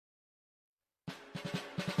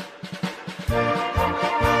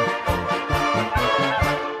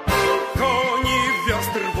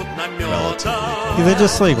relatively. Yeah, they're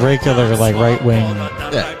just like regular, like right-wing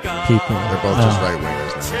people. They're both just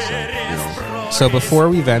right-wingers now, so, you know. So before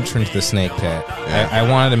we venture into the snake pit, I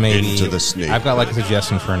wanted to maybe... Into the snake I've got like a pit.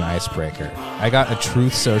 suggestion for an icebreaker. I got a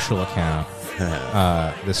Truth Social account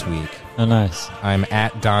this week. Oh, nice. I'm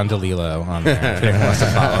at Don DeLillo on there. If anyone wants to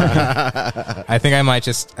follow me. I think I might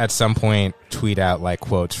just at some point tweet out like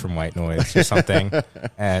quotes from White Noise or something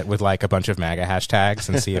with like a bunch of MAGA hashtags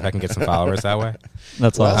and see if I can get some followers that way.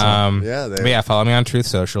 That's awesome. But yeah, follow me on Truth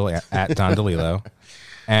Social at Don DeLillo.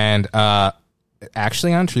 And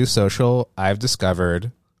actually on Truth Social, I've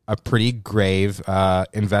discovered a pretty grave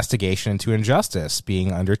investigation into injustice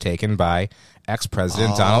being undertaken by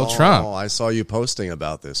ex-President Donald Trump. Oh, I saw you posting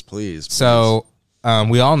about this. Please. So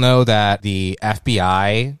we all know that the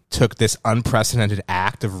FBI took this unprecedented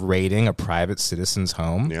act of raiding a private citizen's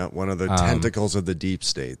home. Yeah, one of the tentacles of the deep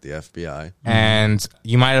state, the FBI. And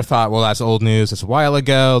you might have thought, well, that's old news. It's a while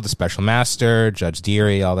ago. The special master, Judge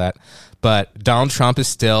Deary, all that. But Donald Trump is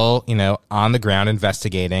still, on the ground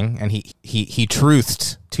investigating, and he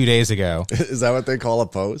truthed 2 days ago. Is that what they call a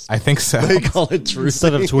post? I think so. They call it truthing.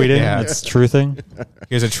 Instead of tweeting, it's truthing.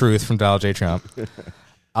 Here's a truth from Donald J. Trump.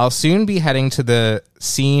 I'll soon be heading to the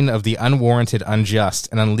scene of the unwarranted, unjust,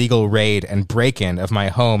 and illegal raid and break-in of my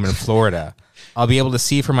home in Florida. I'll be able to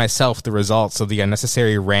see for myself the results of the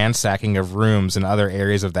unnecessary ransacking of rooms and other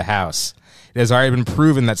areas of the house. It has already been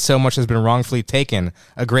proven that so much has been wrongfully taken,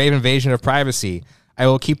 a grave invasion of privacy. I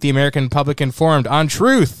will keep the American public informed on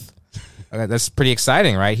truth. Okay, that's pretty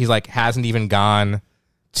exciting, right? He's hasn't even gone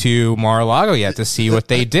to Mar-a-Lago yet to see what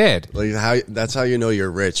they did. That's how you know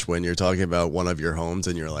you're rich, when you're talking about one of your homes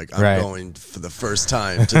and you're like, I'm going for the first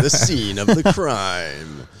time to the scene of the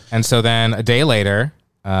crime. And so then a day later,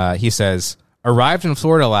 he says, arrived in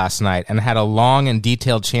Florida last night and had a long and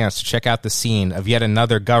detailed chance to check out the scene of yet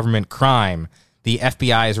another government crime, the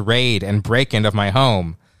FBI's raid and break-in of my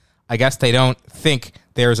home. I guess they don't think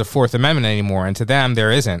there is a Fourth Amendment anymore, and to them,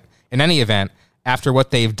 there isn't. In any event, after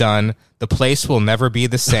what they've done, the place will never be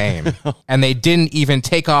the same. And they didn't even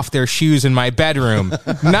take off their shoes in my bedroom.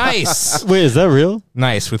 Nice! Wait, is that real?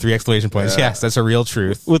 Nice, with 3 exclamation points. Yeah. Yes, that's a real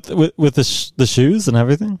truth. With the shoes and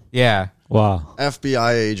everything? Yeah. Wow.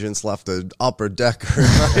 FBI agents left an upper decker,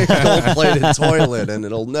 gold-plated toilet, and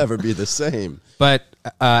it'll never be the same. But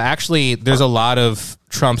actually, there's a lot of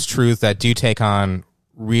Trump's truth that do take on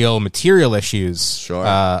real material issues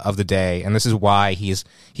of the day, and this is why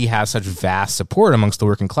he has such vast support amongst the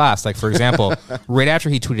working class. Like, for example, right after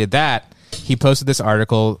he tweeted that, he posted this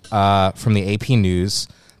article from the AP News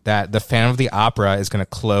that the Phantom of the Opera is going to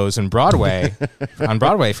close on Broadway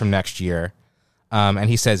from next year. And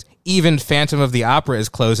he says, even Phantom of the Opera is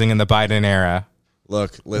closing in the Biden era.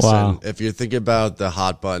 Look, listen, if you think about the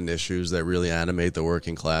hot button issues that really animate the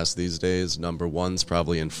working class these days, number one's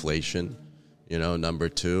probably inflation. Number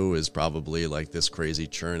two is probably like this crazy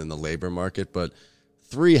churn in the labor market. But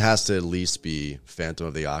 3 has to at least be Phantom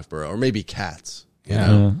of the Opera, or maybe Cats.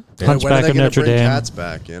 Hunchback when are they of going to Notre bring Dame. Cats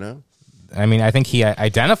back, I mean, I think he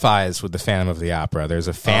identifies with the Phantom of the Opera. There's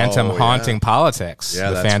a phantom haunting politics. Yeah,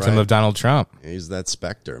 the that's Phantom right. of Donald Trump. He's that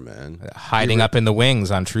specter, man. Hiding up in the wings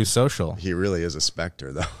on Truth Social. He really is a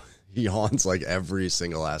specter, though. He haunts like every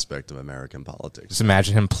single aspect of American politics. Just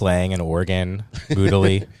imagine him playing an organ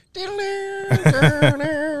moodily.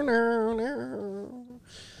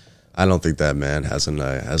 I don't think that man has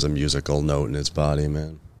a musical note in his body,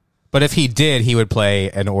 man. But if he did, he would play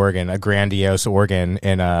an organ, a grandiose organ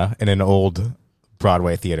in an old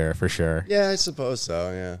Broadway theater for sure. Yeah, I suppose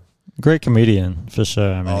so. Yeah, Great comedian for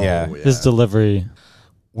sure. I mean, his delivery.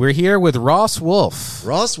 We're here with Ross Wolfe.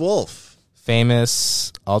 Ross Wolfe,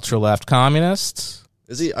 famous ultra-left communist.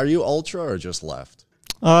 Is he? Are you ultra or just left?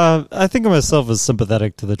 I think of myself as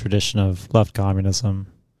sympathetic to the tradition of left communism.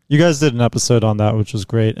 You guys did an episode on that, which was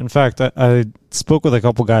great. In fact, I spoke with a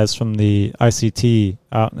couple guys from the ICT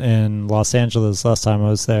out in Los Angeles last time I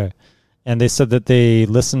was there, and they said that they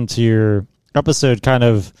listened to your episode kind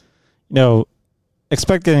of,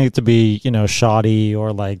 expecting it to be, shoddy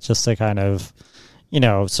or like just a kind of,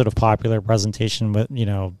 sort of popular presentation with,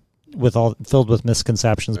 with all filled with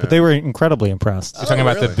misconceptions, but they were incredibly impressed. You're talking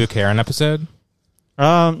about the Buchanan episode?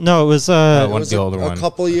 No, it was the older one. A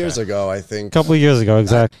couple years ago, I think. A couple of years ago,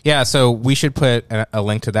 exactly. Yeah, so we should put a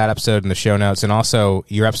link to that episode in the show notes, and also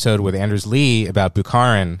your episode with Anders Lee about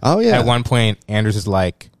Bukharin. Oh, yeah. At one point, Anders is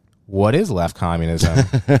like, what is left communism?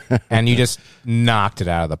 And you just knocked it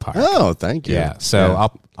out of the park. Oh, thank you. Yeah, so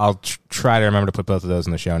I'll try to remember to put both of those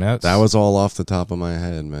in the show notes. That was all off the top of my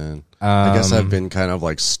head, man. I guess I've been kind of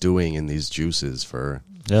like stewing in these juices for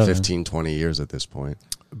 15, 20 years at this point.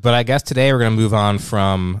 But I guess today we're going to move on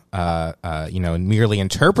from, merely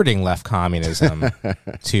interpreting left communism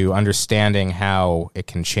to understanding how it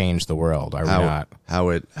can change the world. Are we not? How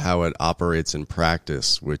it operates in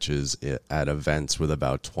practice, which is at events with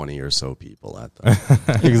about 20 or so people at them.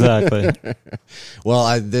 Exactly.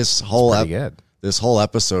 Well, this whole good.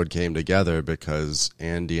 episode came together because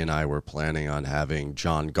Andy and I were planning on having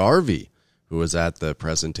John Garvey, who was at the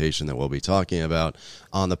presentation that we'll be talking about,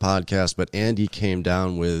 on the podcast. But Andy came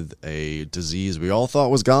down with a disease we all thought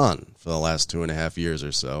was gone for the last 2.5 years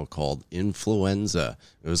or so, called influenza.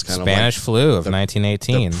 It was kind Spanish of like flu of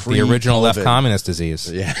 1918, the original left communist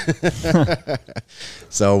disease. Yeah.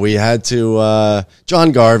 So we had to,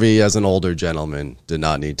 John Garvey, as an older gentleman, did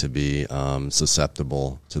not need to be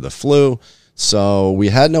susceptible to the flu. So we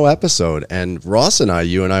had no episode, and Ross and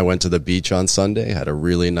you and I went to the beach on Sunday, had a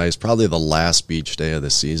really nice, probably the last beach day of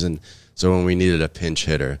the season. So when we needed a pinch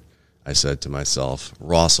hitter, I said to myself,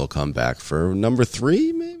 Ross will come back for number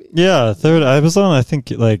 3, maybe? Yeah, third. I was on, I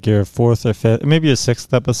think, like your 4th or 5th, maybe your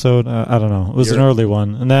 6th episode. I don't know. It was an early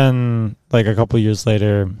one. And then, like a couple years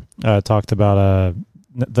later, I talked about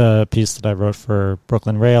the piece that I wrote for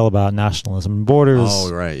Brooklyn Rail about nationalism and borders.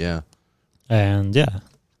 Oh, right, yeah. And yeah.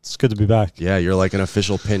 It's good to be back. Yeah, you're like an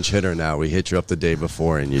official pinch hitter now. We hit you up the day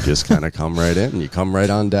before, and you just kind of come right in, and you come right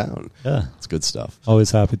on down. Yeah. It's good stuff. Always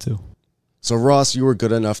happy to. So, Ross, you were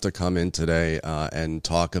good enough to come in today and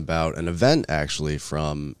talk about an event, actually,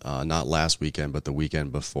 from not last weekend, but the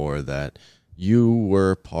weekend before that you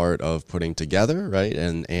were part of putting together, right?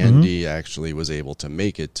 And Andy actually was able to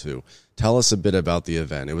make it to. Tell us a bit about the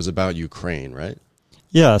event. It was about Ukraine, right?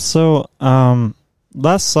 Yeah, so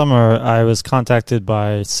last summer, I was contacted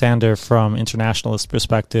by Sander from Internationalist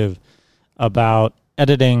Perspective about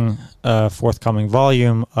editing a forthcoming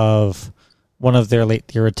volume of one of their late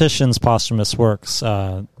theoreticians' posthumous works,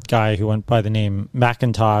 a guy who went by the name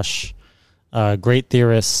Macintosh, a great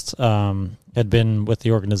theorist, had been with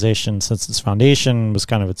the organization since its foundation, was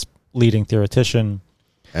kind of its leading theoretician.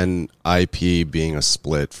 And IP being a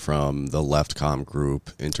split from the Leftcom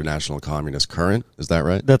group, International Communist Current, is that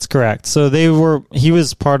right? That's correct. So he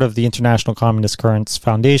was part of the International Communist Current's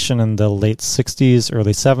foundation in the late 60s,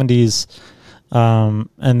 early 70s.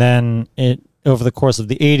 And then over the course of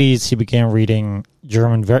the 80s, he began reading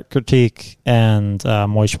German Wertkritik and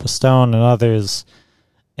Moishe Postone and others.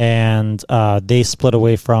 And they split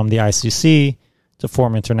away from the ICC to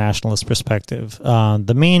form Internationalist Perspective.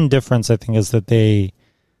 The main difference, I think, is that they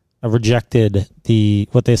rejected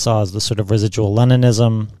what they saw as the sort of residual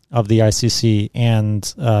Leninism of the ICC and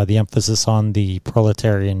the emphasis on the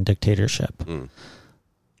proletarian dictatorship.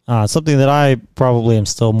 Something that I probably am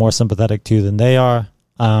still more sympathetic to than they are.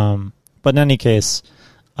 But in any case,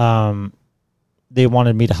 they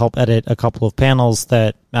wanted me to help edit a couple of panels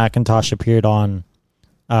that Macintosh appeared on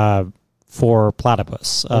for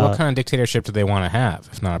Platypus. What kind of dictatorship do they want to have,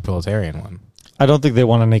 if not a proletarian one? I don't think they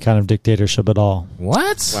want any kind of dictatorship at all.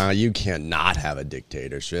 What? Well, you cannot have a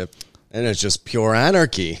dictatorship, and it's just pure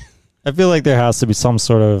anarchy. I feel like there has to be some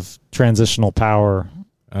sort of transitional power,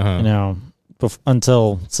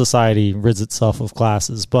 until society rids itself of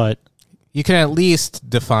classes. But you can at least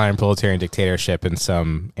define proletarian dictatorship in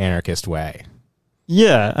some anarchist way.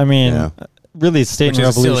 Yeah, I mean, really, state and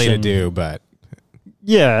revolution. Which is silly to do, but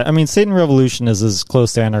yeah, I mean, state and revolution is as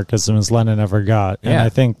close to anarchism as Lenin ever got, and I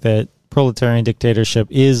think that proletarian dictatorship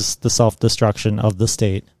is the self-destruction of the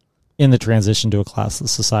state in the transition to a classless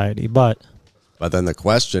society. But then the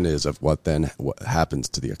question is of what happens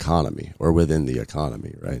to the economy or within the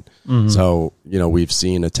economy, right? So, we've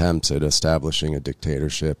seen attempts at establishing a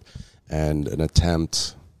dictatorship and an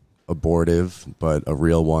attempt, abortive, but a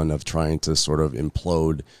real one, of trying to sort of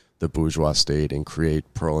implode the bourgeois state and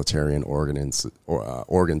create proletarian organs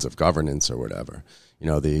of governance or whatever.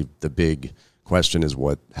 The big question is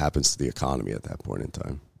what happens to the economy at that point in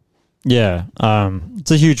time. Yeah,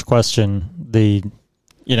 it's a huge question. The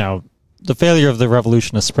failure of the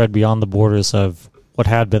revolution to spread beyond the borders of what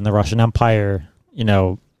had been the Russian Empire,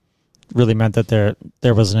 really meant that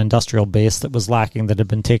there was an industrial base that was lacking, that had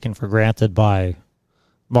been taken for granted by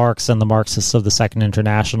Marx and the Marxists of the Second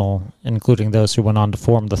International, including those who went on to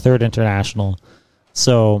form the Third International.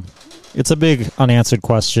 So it's a big unanswered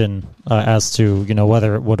question as to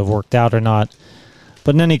whether it would have worked out or not.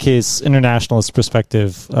 But in any case, Internationalist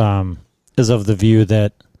Perspective is of the view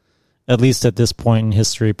that, at least at this point in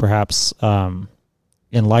history, perhaps in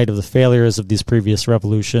light of the failures of these previous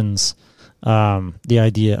revolutions, the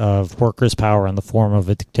idea of workers' power in the form of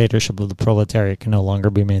a dictatorship of the proletariat can no longer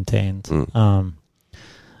be maintained.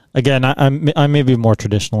 Again, I may be more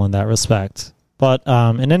traditional in that respect. But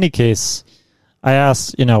in any case, I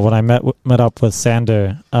asked, when I met up with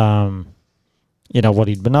Sander, what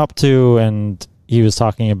he'd been up to, and he was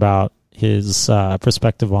talking about his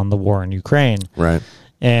perspective on the war in Ukraine. Right.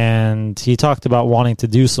 And he talked about wanting to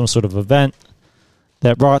do some sort of event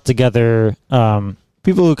that brought together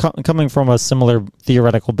people who coming from a similar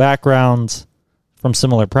theoretical background, from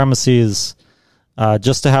similar premises,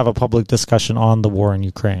 just to have a public discussion on the war in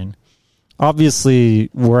Ukraine. Obviously,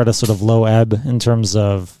 we're at a sort of low ebb in terms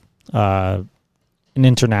of an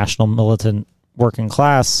international militant working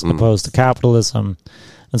class opposed to capitalism.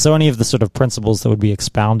 And so any of the sort of principles that would be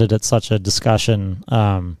expounded at such a discussion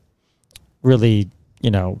really,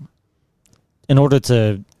 in order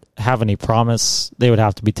to have any promise, they would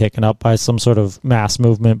have to be taken up by some sort of mass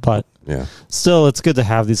movement. But still, it's good to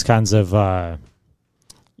have these kinds of,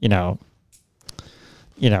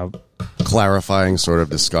 clarifying sort of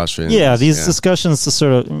discussions. Yeah, these discussions to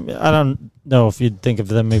sort of, I don't know if you'd think of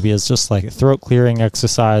them maybe as just like a throat clearing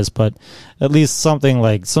exercise, but at least something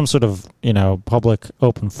like some sort of, public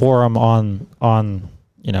open forum on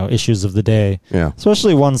issues of the day. Yeah.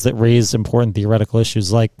 Especially ones that raise important theoretical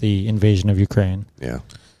issues like the invasion of Ukraine. Yeah.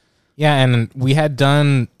 Yeah, and we had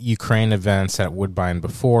done Ukraine events at Woodbine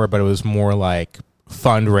before, but it was more like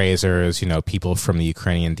fundraisers, people from the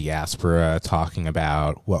Ukrainian diaspora talking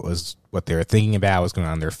about what they were thinking about, what's going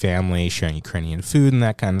on in their family, sharing Ukrainian food and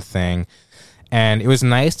that kind of thing. And it was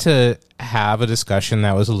nice to have a discussion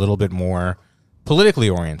that was a little bit more politically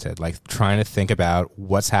oriented, like trying to think about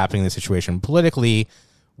what's happening in the situation politically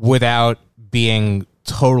without being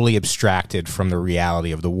totally abstracted from the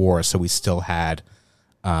reality of the war. So we still had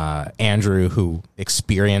Andrew, who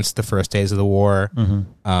experienced the first days of the war.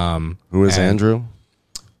 Mm-hmm. Who is Andrew?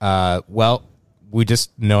 Well, we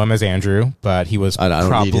just know him as Andrew, but he was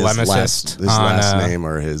problemicist. His last name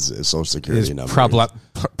or his social security number.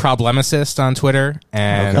 Problemicist on Twitter,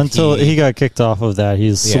 and until he got kicked off of that,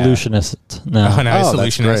 he's solutionist now. Oh, now he's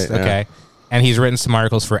That's solutionist. great, okay, and he's written some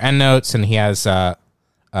articles for EndNotes, and he has a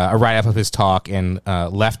write-up of his talk in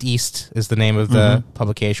Left East is the name of the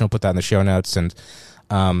publication. We'll put that in the show notes, and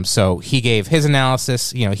so he gave his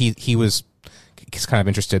analysis. He's kind of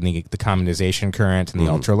interested in the communization current and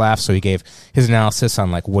the ultra left, so he gave his analysis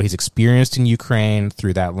on like what he's experienced in Ukraine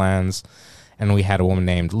through that lens. And we had a woman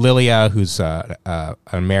named Lilia, who's an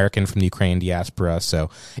American from the Ukrainian diaspora. So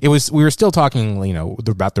we were still talking,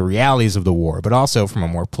 about the realities of the war, but also from a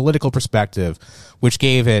more political perspective, which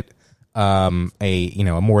gave it a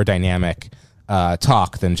more dynamic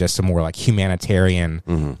talk than just a more like humanitarian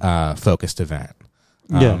focused event.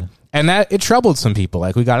 And that it troubled some people.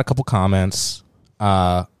 Like we got a couple comments.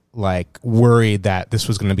 Worried that this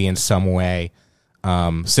was going to be in some way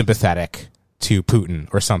sympathetic to Putin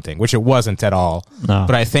or something, which it wasn't at all. No.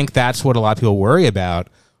 But I think that's what a lot of people worry about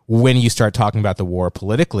when you start talking about the war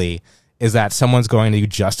politically, is that someone's going to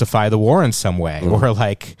justify the war in some way or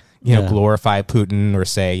glorify Putin or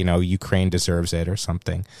say, Ukraine deserves it or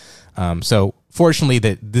something. So fortunately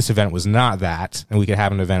this event was not that, and we could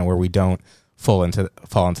have an event where we don't fall into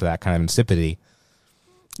that kind of insipidity.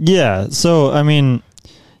 Yeah, so, and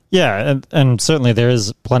certainly there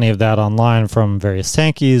is plenty of that online from various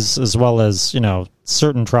tankies, as well as,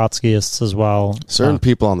 certain Trotskyists as well. Certain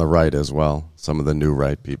people on the right as well, some of the new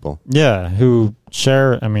right people. Yeah, who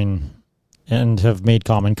share, and have made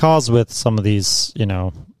common cause with some of these,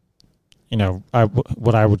 what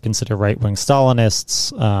I would consider right-wing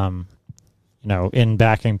Stalinists, in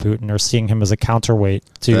backing Putin or seeing him as a counterweight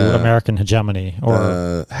to American hegemony.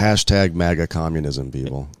 Or hashtag MAGA communism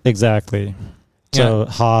people. Exactly. So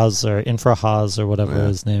Haas or Infra Haas or whatever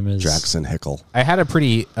his name is. Jackson Hickel. I had a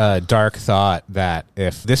pretty dark thought that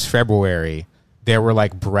if this February there were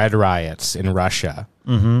like bread riots in Russia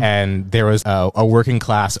and there was a working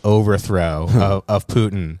class overthrow of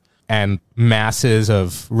Putin, and masses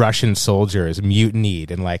of Russian soldiers mutinied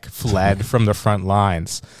and fled from the front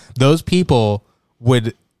lines, those people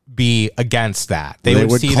would be against that. They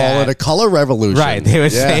would see call it a color revolution. Right. They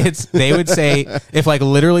would say if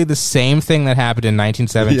literally the same thing that happened in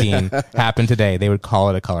 1917 happened today, they would call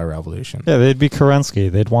it a color revolution. Yeah, they'd be Kerensky.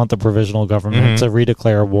 They'd want the provisional government to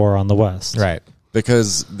redeclare war on the West. Right.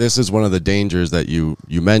 Because this is one of the dangers that you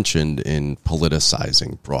mentioned in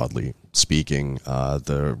politicizing, broadly speaking,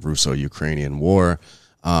 the Russo-Ukrainian war,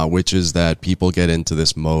 which is that people get into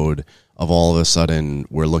this mode of all of a sudden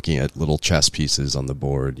we're looking at little chess pieces on the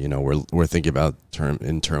board. We're thinking about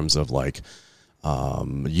in terms of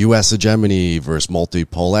U.S. hegemony versus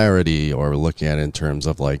multipolarity, or we're looking at it in terms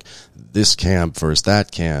of this camp versus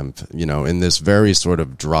that camp. In this very sort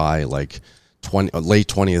of dry late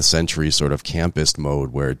 20th century sort of campist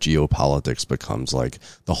mode where geopolitics becomes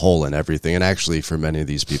the whole and everything. And actually for many of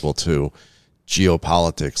these people too,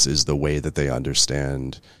 geopolitics is the way that they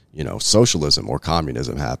understand, socialism or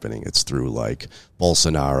communism happening. It's through like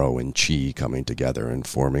Bolsonaro and Xi coming together and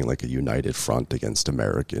forming like a united front against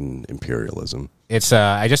American imperialism. It's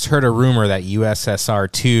I just heard a rumor that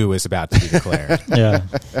USSR 2 is about to be declared. Yeah.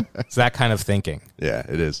 It's that kind of thinking. Yeah,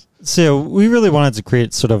 it is. So we really wanted to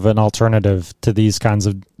create sort of an alternative to these kinds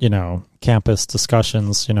of, campus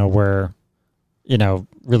discussions, where,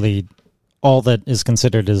 really all that is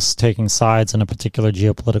considered is taking sides in a particular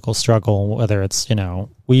geopolitical struggle, whether it's,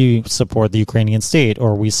 we support the Ukrainian state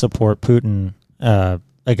or we support Putin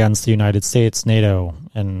against the United States, NATO,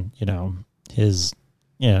 and, his,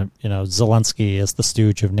 Zelensky is the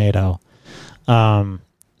stooge of NATO.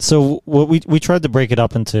 So what we tried to break it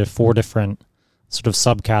up into 4 different sort of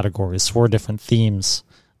subcategories, 4 different themes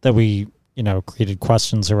that we, created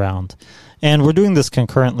questions around. And we're doing this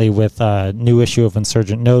concurrently with a new issue of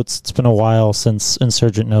Insurgent Notes. It's been a while since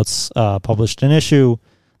Insurgent Notes published an issue.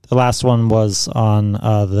 The last one was on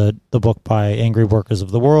the book by Angry Workers of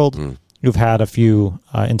the World, who've had a few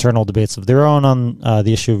internal debates of their own on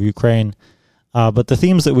the issue of Ukraine. But the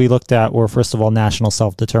themes that we looked at were, first of all, national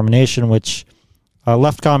self-determination, which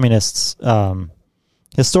left communists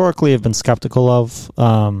historically have been skeptical of.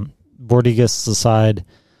 Bordigists aside,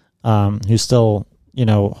 who still,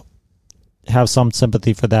 have some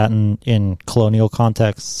sympathy for that in colonial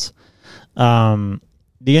contexts.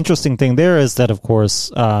 The interesting thing there is that, of course,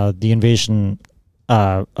 the invasion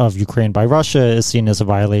of Ukraine by Russia is seen as a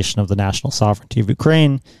violation of the national sovereignty of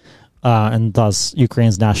Ukraine, and thus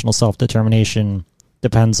Ukraine's national self-determination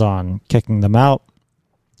depends on kicking them out.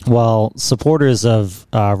 While supporters of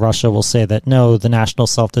Russia will say that no, the national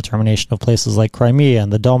self-determination of places like Crimea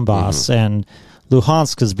and the Donbass and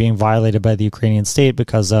Luhansk is being violated by the Ukrainian state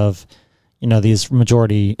because of, these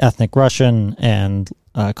majority ethnic Russian and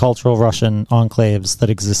cultural Russian enclaves that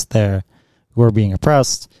exist there who are being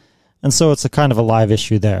oppressed. And so it's a kind of a live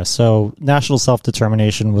issue there. So national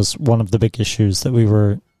self-determination was one of the big issues that we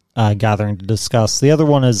were gathering to discuss. The other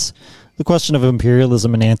one is the question of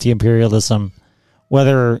imperialism and anti-imperialism,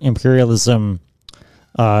 whether imperialism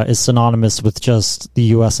is synonymous with just the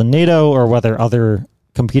U.S. and NATO, or whether other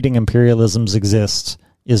competing imperialisms exist.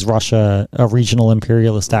 Is Russia a regional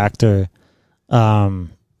imperialist actor? Or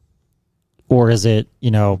is it,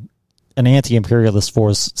 an anti-imperialist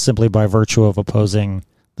force simply by virtue of opposing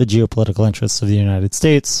the geopolitical interests of the United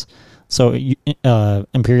States? So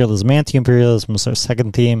imperialism, anti-imperialism was our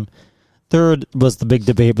second theme. Third was the big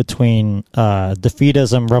debate between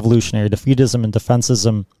defeatism, revolutionary defeatism, and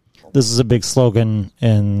defensism. This is a big slogan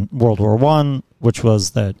in World War I, which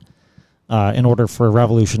was that in order for a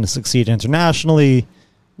revolution to succeed internationally,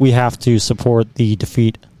 we have to support the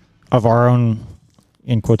defeat of our own,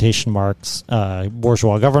 in quotation marks,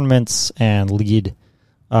 bourgeois governments and lead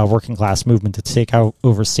working class movement to take out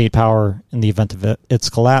over state power in the event of its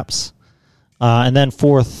collapse. And then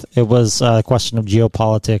fourth, it was a question of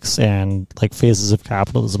geopolitics and like phases of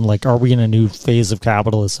capitalism. Like, are we in a new phase of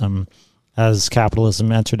capitalism? Has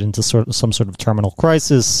capitalism entered into some sort of terminal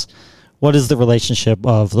crisis? What is the relationship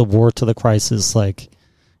of the war to the crisis? Like,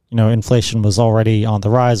 inflation was already on the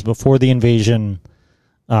rise before the invasion.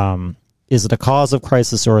 Is it a cause of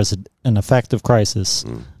crisis or is it an effect of crisis?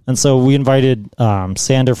 And so we invited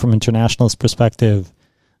Sander from Internationalist Perspective,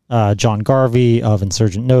 John Garvey of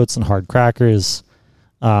Insurgent Notes and Hard Crackers,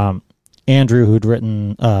 Andrew, who'd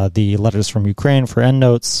written the Letters from Ukraine for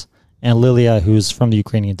EndNotes, and Lilia, who's from the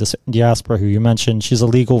Ukrainian diaspora, who you mentioned. She's a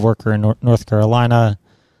legal worker in North Carolina,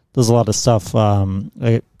 does a lot of stuff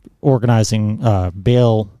organizing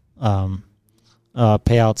bail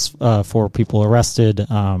payouts for people arrested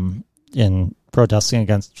in protesting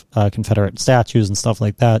against Confederate statues and stuff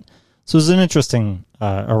like that. So it's an interesting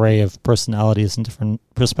array of personalities and different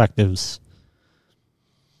perspectives.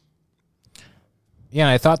 Yeah,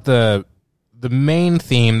 I thought the main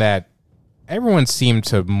theme that everyone seemed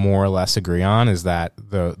to more or less agree on is that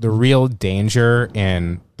the real danger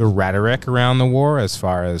in the rhetoric around the war, as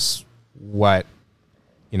far as what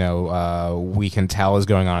we can tell is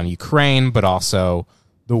going on in Ukraine, but also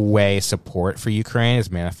the way support for Ukraine is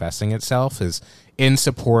manifesting itself, is in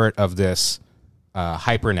support of this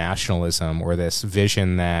hyper-nationalism, or this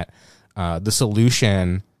vision that the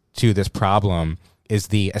solution to this problem is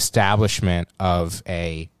the establishment of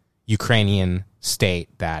a Ukrainian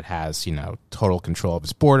state that has, total control of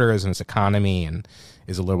its borders and its economy and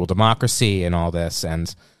is a liberal democracy and all this.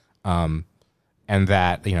 And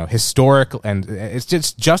that, historical, and it's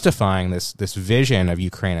just justifying this vision of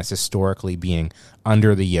Ukraine as historically being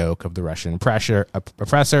under the yoke of the Russian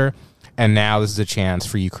oppressor. And now this is a chance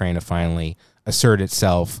for Ukraine to finally assert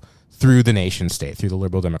itself through the nation state, through the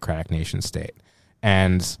liberal democratic nation state.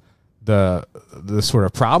 And the sort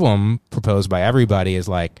of problem proposed by everybody is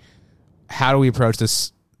like, how do we approach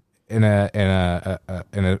this in a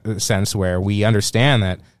sense where we understand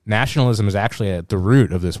that nationalism is actually at the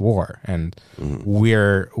root of this war, and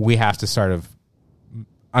we have to sort of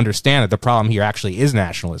understand that the problem here actually is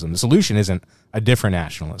nationalism. The solution isn't a different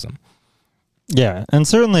nationalism. Yeah, and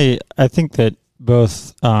certainly I think that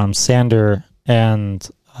both Sander and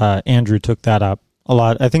Andrew took that up a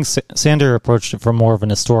lot. I think Sander approached it from more of an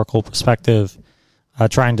historical perspective,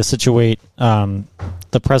 trying to situate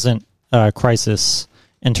the present crisis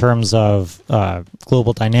in terms of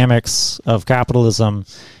global dynamics of capitalism,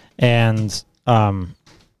 and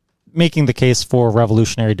making the case for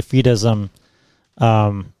revolutionary defeatism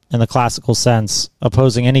in the classical sense,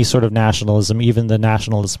 opposing any sort of nationalism, even the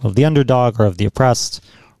nationalism of the underdog or of the oppressed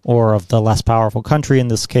or of the less powerful country in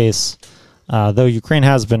this case. Though Ukraine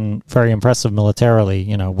has been very impressive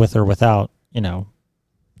militarily, with or without,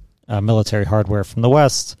 military hardware from the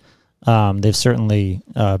West, they've certainly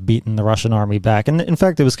beaten the Russian army back. And in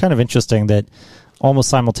fact, it was kind of interesting that almost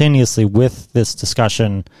simultaneously with this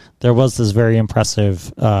discussion, there was this very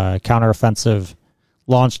impressive counteroffensive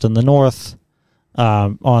launched in the north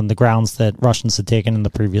on the grounds that Russians had taken in the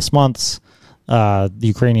previous months. The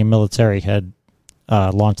Ukrainian military had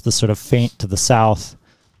launched this sort of feint to the south,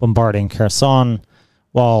 bombarding Kherson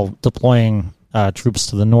while deploying troops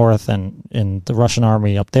to the north, and the Russian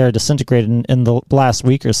army up there disintegrated. In the last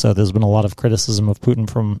week or so, there's been a lot of criticism of Putin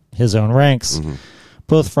from his own ranks,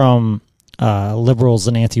 both from liberals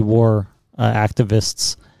and anti-war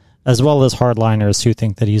activists, as well as hardliners who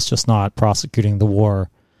think that he's just not prosecuting the war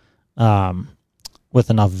with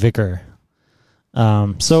enough vigor.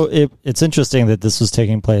 So it's interesting that this was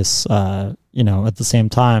taking place, at the same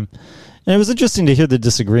time. And it was interesting to hear the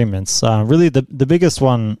disagreements. Really, the biggest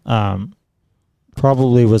one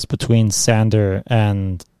probably was between Sander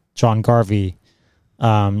and John Garvey.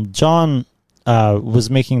 John was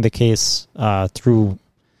making the case through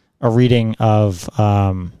a reading of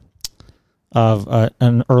an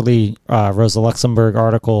early Rosa Luxemburg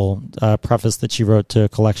article, preface that she wrote to a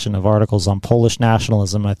collection of articles on Polish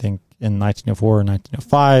nationalism, I think in 1904 or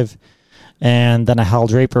 1905, and then a Hal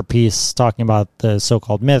Draper piece talking about the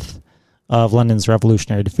so-called myth of Lenin's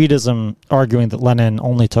revolutionary defeatism, arguing that Lenin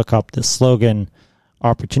only took up this slogan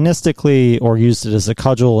opportunistically or used it as a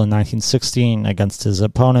cudgel in 1916 against his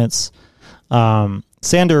opponents.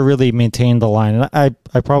 Sander really maintained the line, and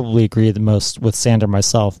I probably agree the most with Sander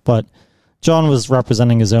myself, but John was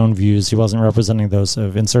representing his own views. He wasn't representing those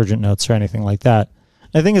of insurgent notes or anything like that.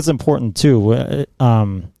 I think it's important, too,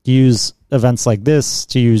 to use events like this,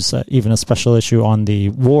 to use even a special issue on the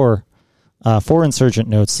war for insurgent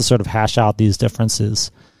notes to sort of hash out these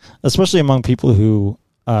differences, especially among people who,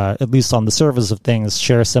 at least on the surface of things,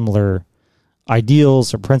 share similar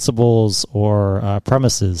ideals or principles or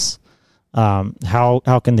premises.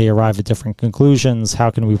 How can they arrive at different conclusions? How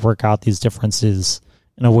can we work out these differences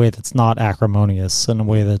in a way that's not acrimonious, in a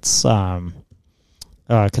way that's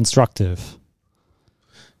constructive?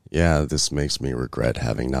 Yeah, this makes me regret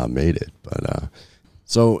having not made it. But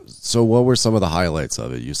so what were some of the highlights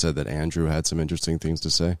of it? You said that Andrew had some interesting things to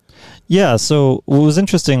say. Yeah. So what was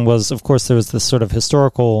interesting was, of course, there was this sort of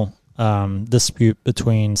historical dispute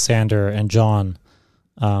between Sander and John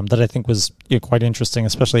that I think was quite interesting,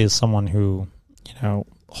 especially as someone who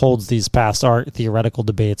holds these past art theoretical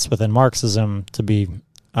debates within Marxism to be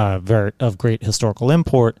very of great historical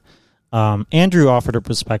import. Andrew offered a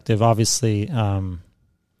perspective, obviously,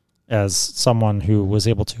 as someone who was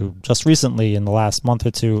able to just recently, in the last month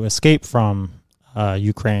or two, escape from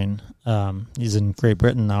Ukraine. He's in Great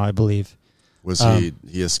Britain now, I believe. Was he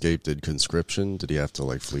escaped in conscription? Did he have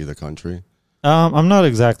to flee the country? I'm not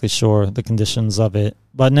exactly sure the conditions of it,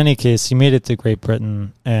 but in any case, he made it to Great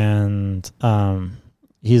Britain, and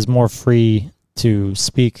he's more free to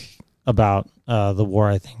speak about the war,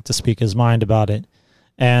 I think, to speak his mind about it.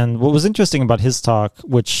 And what was interesting about his talk,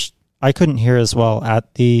 which I couldn't hear as well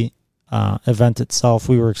at the event itself,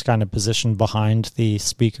 we were kind of positioned behind the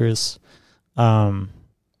speakers, and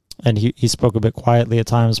he spoke a bit quietly at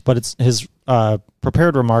times, but it's his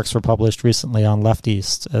prepared remarks were published recently on Left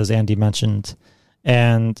East, as Andy mentioned.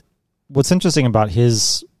 And what's interesting about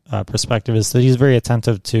his perspective is that he's very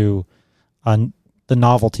attentive to the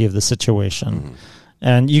novelty of the situation. Mm-hmm.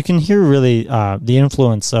 And you can hear really the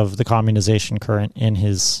influence of the communization current in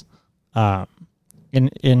his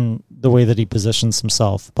in the way that he positions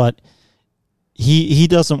himself. But he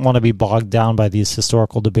doesn't want to be bogged down by these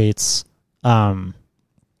historical debates. And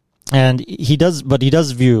he does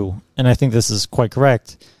view, and I think this is quite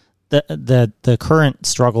correct, the current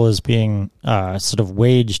struggle is being sort of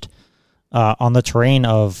waged on the terrain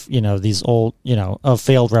of these old of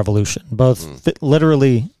failed revolution, both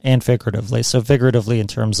literally and figuratively. So figuratively in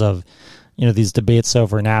terms of these debates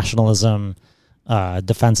over nationalism,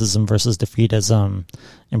 defensism versus defeatism,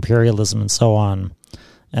 imperialism, and so on,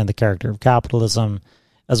 and the character of capitalism,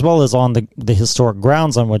 as well as on the historic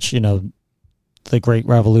grounds on which the great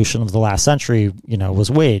revolution of the last century was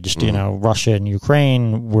waged. Russia and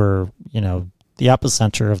Ukraine were the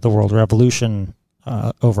epicenter of the world revolution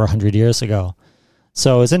over 100 years ago.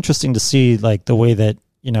 So it's interesting to see like the way that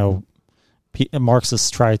Marxists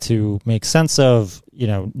try to make sense of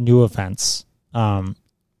new events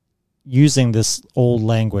using this old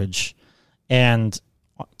language, and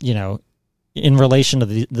in relation to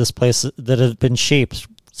this place that has been shaped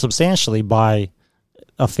substantially by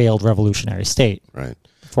a failed revolutionary state, right?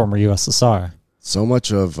 Former USSR. So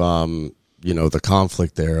much of the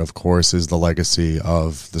conflict there, of course, is the legacy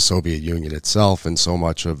of the Soviet Union itself, and so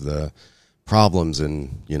much of the problems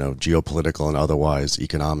in geopolitical and otherwise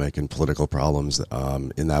economic and political problems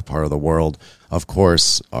in that part of the world, of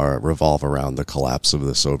course, revolve around the collapse of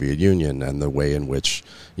the Soviet Union and the way in which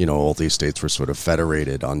all these states were sort of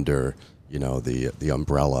federated under the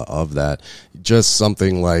umbrella of that. Just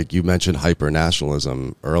something like you mentioned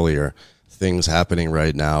hyper-nationalism earlier. Things happening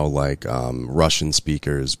right now like Russian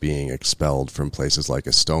speakers being expelled from places like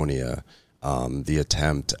Estonia, the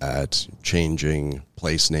attempt at changing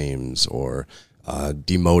place names or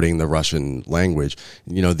demoting the Russian language.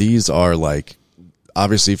 These are like,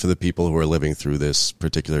 obviously for the people who are living through this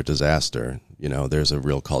particular disaster, there's a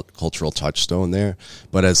real cultural touchstone there.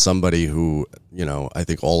 But as somebody who, I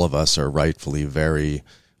think all of us are rightfully very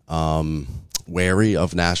wary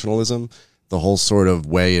of nationalism, the whole sort of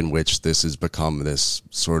way in which this has become this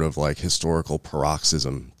sort of like historical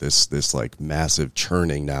paroxysm, this like massive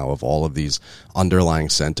churning now of all of these underlying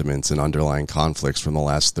sentiments and underlying conflicts from the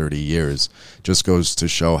last 30 years just goes to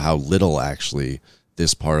show how little actually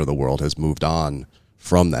this part of the world has moved on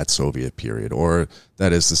from that Soviet period, or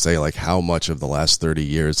that is to say, like how much of the last 30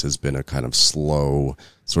 years has been a kind of slow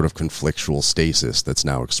sort of conflictual stasis that's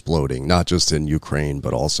now exploding, not just in Ukraine,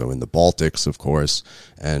 but also in the Baltics, of course,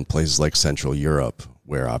 and places like Central Europe,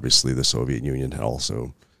 where obviously the Soviet Union had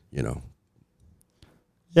also,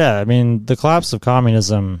 Yeah, I mean, the collapse of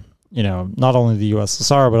communism, not only the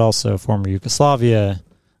USSR, but also former Yugoslavia,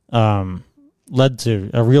 led to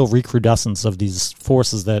a real recrudescence of these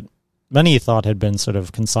forces that many thought had been sort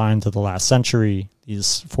of consigned to the last century,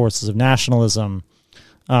 these forces of nationalism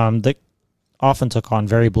that often took on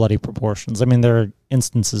very bloody proportions. I mean, there are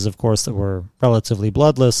instances, of course, that were relatively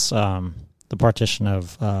bloodless. The partition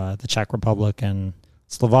of the Czech Republic and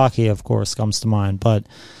Slovakia, of course, comes to mind. But,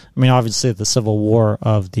 I mean, obviously the civil war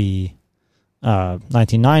of the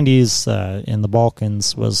 1990s in the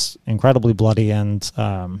Balkans was incredibly bloody, and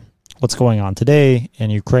what's going on today in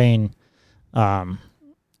Ukraine,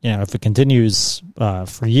 if it continues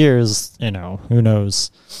for years, who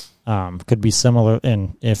knows, could be similar.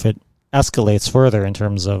 And if it escalates further in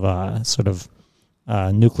terms of sort of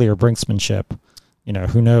nuclear brinksmanship,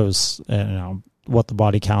 who knows, what the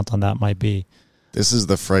body count on that might be. This is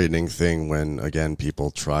the frightening thing when, again,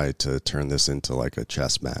 people try to turn this into like a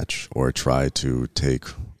chess match or try to take,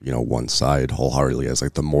 one side wholeheartedly as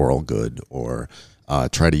like the moral good, or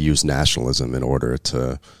try to use nationalism in order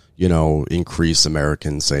to increase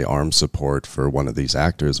American, say, armed support for one of these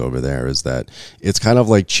actors over there. Is that it's kind of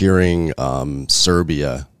like cheering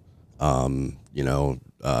Serbia,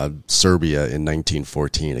 Serbia in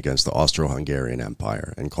 1914 against the Austro-Hungarian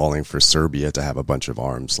Empire and calling for Serbia to have a bunch of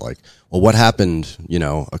arms. Like, well, what happened,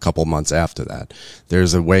 a couple months after that?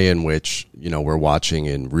 There's a way in which, we're watching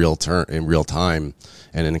in real time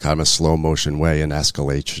and in kind of a slow motion way an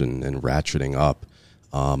escalation and ratcheting up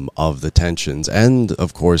of the tensions, and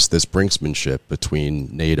of course this brinksmanship between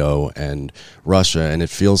NATO and Russia. And it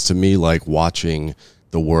feels to me like watching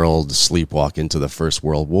the world sleepwalk into the First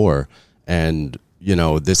World War. And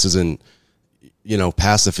this isn't,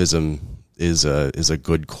 pacifism is a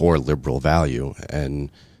good core liberal value,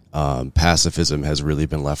 and pacifism has really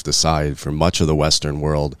been left aside for much of the Western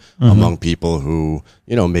world among people who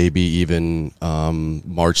maybe even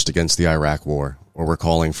marched against the Iraq War, or were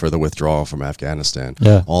calling for the withdrawal from Afghanistan.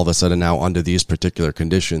 Yeah. All of a sudden now, under these particular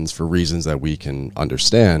conditions, for reasons that we can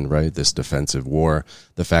understand, right, this defensive war,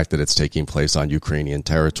 the fact that it's taking place on Ukrainian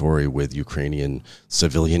territory with Ukrainian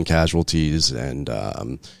civilian casualties and,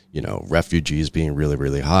 refugees being really,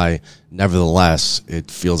 really high. Nevertheless,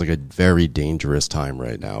 it feels like a very dangerous time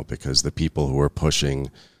right now, because the people who are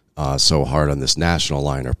pushing so hard on this national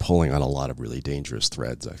line are pulling on a lot of really dangerous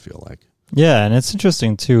threads, I feel like. Yeah, and it's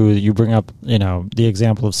interesting too that you bring up, the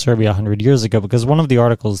example of Serbia 100 years ago, because one of the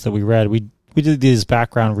articles that we read, we did these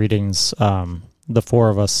background readings, the four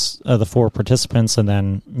of us, the four participants, and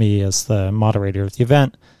then me as the moderator of the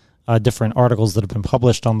event, different articles that have been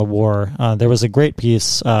published on the war. There was a great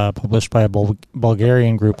piece published by a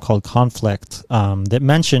Bulgarian group called Conflict that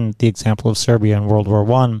mentioned the example of Serbia in World War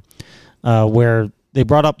I, where they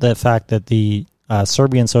brought up the fact that the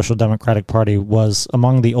Serbian Social Democratic Party was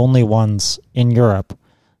among the only ones in Europe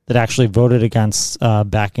that actually voted against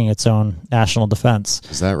backing its own national defense.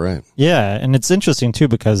 Is that right? Yeah, and it's interesting, too,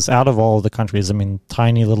 because out of all the countries,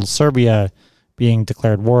 tiny little Serbia being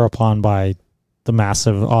declared war upon by the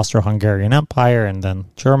massive Austro-Hungarian Empire and then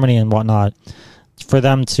Germany and whatnot, for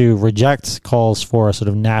them to reject calls for a sort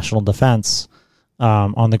of national defense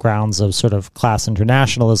on the grounds of sort of class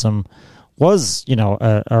internationalism was,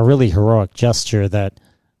 a really heroic gesture that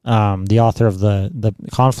the author of the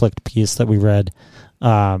Conflict piece that we read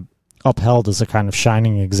upheld as a kind of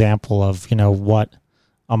shining example of, what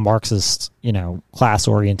a Marxist, class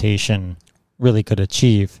orientation really could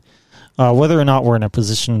achieve. Whether or not we're in a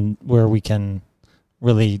position where we can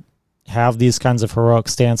really have these kinds of heroic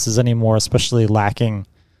stances anymore, especially lacking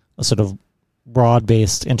a sort of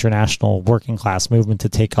broad-based international working class movement to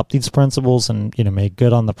take up these principles and make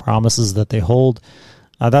good on the promises that they hold,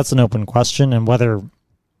 that's an open question. And whether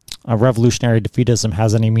a revolutionary defeatism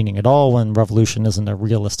has any meaning at all when revolution isn't a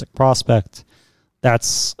realistic prospect,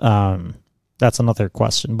 that's another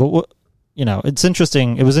question. But it's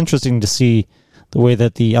interesting. It was interesting to see the way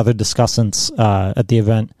that the other discussants at the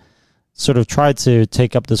event sort of tried to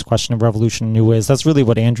take up this question of revolution in new ways. That's really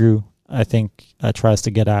what Andrew, I think, tries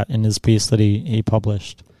to get at in his piece that he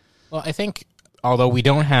published. Well, I think although we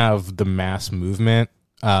don't have the mass movement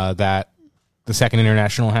that the Second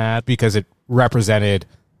International had, because it represented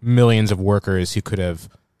millions of workers who could have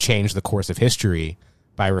changed the course of history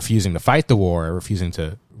by refusing to fight the war or refusing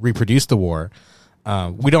to reproduce the war,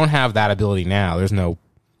 we don't have that ability now. There's no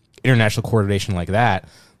international coordination like that.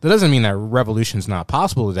 That doesn't mean that revolution is not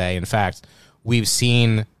possible today. In fact, we've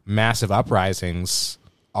seen massive uprisings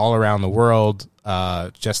all around the world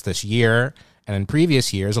just this year, and in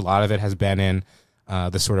previous years, a lot of it has been in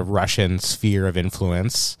the sort of Russian sphere of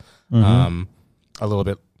influence. Mm-hmm. A little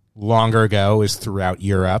bit longer ago is throughout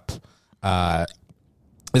Europe.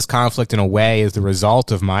 This conflict, in a way, is the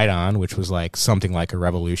result of Maidan, which was like something like a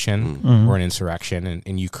revolution or an insurrection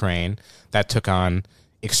in Ukraine that took on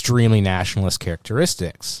extremely nationalist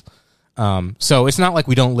characteristics. So it's not like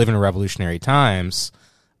we don't live in revolutionary times.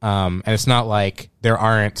 And it's not like there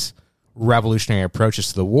aren't revolutionary approaches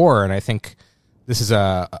to the war. And I think this is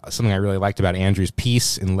something I really liked about Andrew's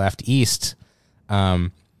piece in Left East.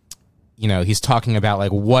 He's talking about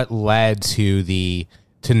like what led to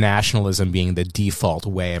nationalism being the default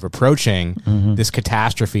way of approaching this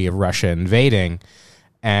catastrophe of Russia invading.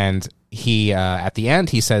 And he, at the end,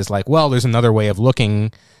 he says like, well, there's another way of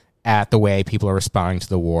looking at the way people are responding to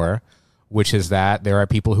the war, which is that there are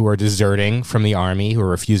people who are deserting from the army, who are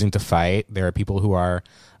refusing to fight. There are people who are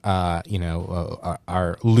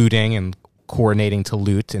looting and coordinating to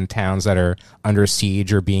loot in towns that are under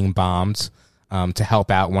siege or being bombed to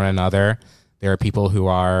help out one another. There are people who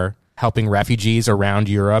are helping refugees around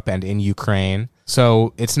Europe and in Ukraine.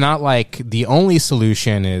 So it's not like the only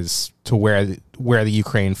solution is to wear the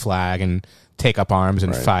Ukraine flag and take up arms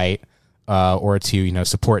and fight, or to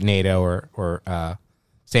support NATO or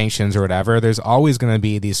sanctions or whatever. There's always going to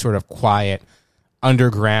be these sort of quiet,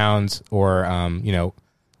 underground or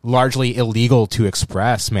largely illegal to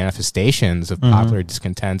express manifestations of popular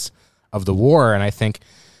discontents of the war. And I think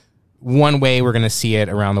one way we're going to see it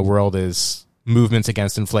around the world is movements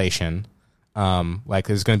against inflation. Like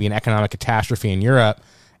there's going to be an economic catastrophe in Europe,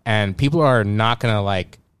 and people are not going to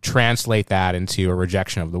like translate that into a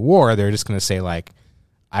rejection of the war. They're just going to say like,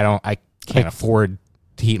 I can't afford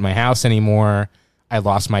to heat my house anymore. I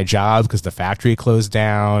lost my job because the factory closed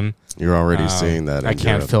down. You're already seeing that. I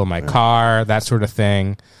can't fill my car, that sort of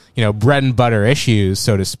thing. Bread and butter issues,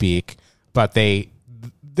 so to speak. But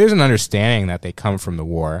there's an understanding that they come from the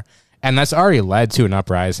war. And that's already led to an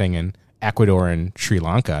uprising in Ecuador and Sri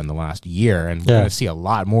Lanka in the last year. And we're going to see a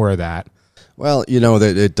lot more of that. Well,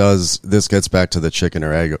 that it does. This gets back to the chicken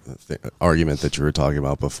or egg argument that you were talking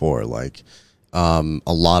about before. Like, a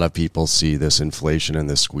lot of people see this inflation and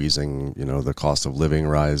this squeezing, the cost of living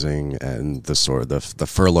rising and the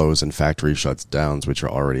furloughs and factory shutdowns, which are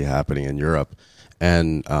already happening in Europe.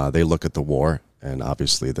 And they look at the war and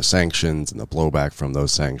obviously the sanctions and the blowback from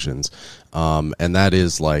those sanctions. And that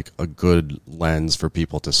is like a good lens for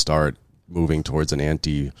people to start moving towards an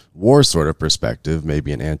anti-war sort of perspective,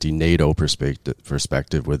 maybe an anti-NATO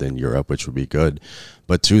perspective within Europe, which would be good.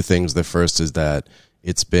 But two things. The first is that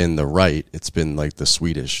it's been the right. It's been like the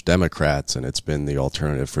Swedish Democrats, and it's been the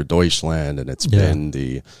Alternative for Deutschland, and it's been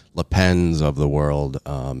the Le Pens of the world,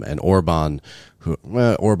 and Orban,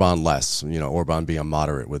 Orban less, Orban being a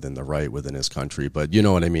moderate within the right within his country. But you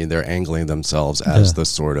know what I mean? They're angling themselves as the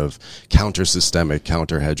sort of counter-systemic,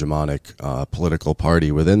 counter-hegemonic political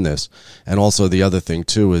party within this. And also the other thing,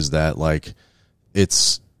 too, is that like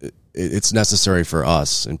it's necessary for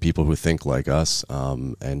us and people who think like us,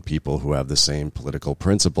 and people who have the same political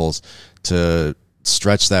principles to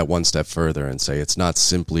stretch that one step further and say it's not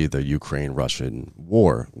simply the Ukraine-Russian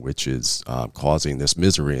war which is causing this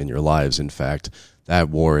misery in your lives. In fact, that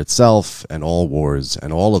war itself and all wars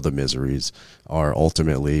and all of the miseries are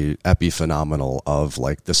ultimately epiphenomenal of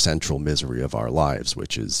like the central misery of our lives,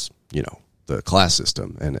 which is, the class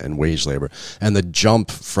system and wage labor. And the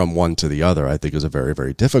jump from one to the other, I think, is a very,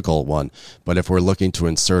 very difficult one. But if we're looking to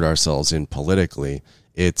insert ourselves in politically,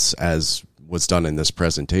 it's, as was done in this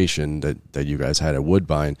presentation that you guys had at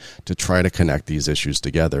Woodbine, to try to connect these issues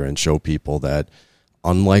together and show people that,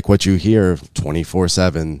 unlike what you hear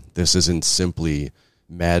 24/7, this isn't simply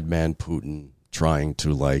madman Putin trying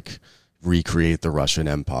to like recreate the Russian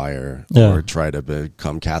Empire or try to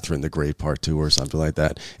become Catherine the Great Part 2 or something like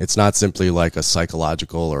that. It's not simply like a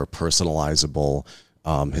psychological or personalizable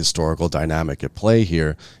historical dynamic at play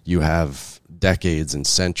here. You have decades and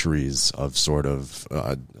centuries of sort of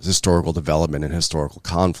historical development and historical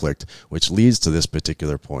conflict, which leads to this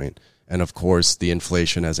particular point. And of course, the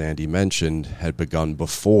inflation, as Andy mentioned, had begun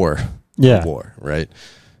before the war, right?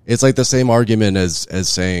 It's like the same argument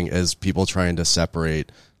as people trying to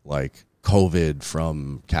separate like COVID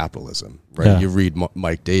from capitalism, right? Yeah. You read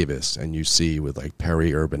Mike Davis and you see with like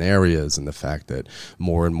peri-urban areas and the fact that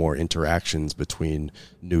more and more interactions between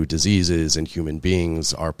new diseases and human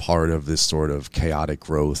beings are part of this sort of chaotic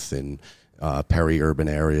growth in peri-urban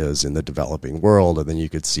areas in the developing world. And then you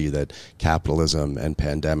could see that capitalism and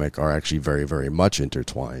pandemic are actually very, very much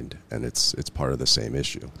intertwined, and it's part of the same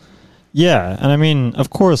issue. Yeah, and I mean, of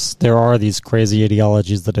course, there are these crazy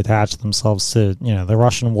ideologies that attach themselves to, the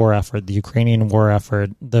Russian war effort, the Ukrainian war effort,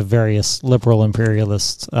 the various liberal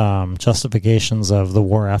imperialist justifications of the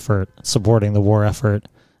war effort, supporting the war effort,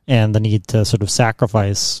 and the need to sort of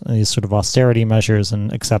sacrifice these sort of austerity measures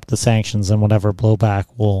and accept the sanctions and whatever blowback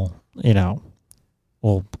will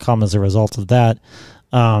come as a result of that.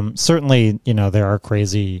 Certainly, there are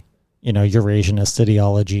crazy Eurasianist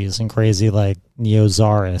ideologies and crazy like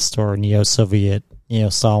neo-Tsarist or neo-Soviet,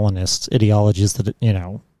 Stalinist ideologies that,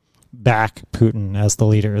 back Putin as the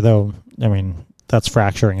leader, though, I mean, that's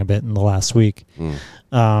fracturing a bit in the last week.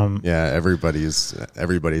 Everybody's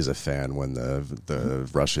a fan when the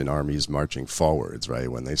Russian army's marching forwards, right?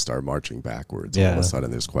 When they start marching backwards, all of a sudden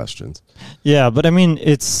there's questions. Yeah, but I mean,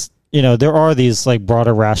 it's, there are these like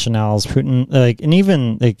broader rationales. Putin, and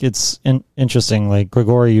even it's interesting. Like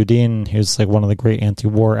Grigory Yudin, who's like one of the great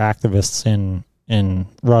anti-war activists in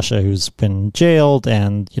Russia, who's been jailed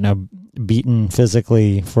and beaten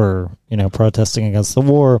physically for protesting against the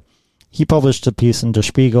war. He published a piece in Der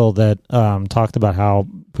Spiegel that talked about how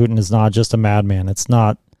Putin is not just a madman. It's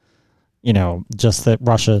not just that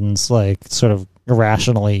Russians like sort of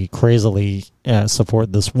irrationally, crazily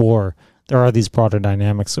support this war. There are these broader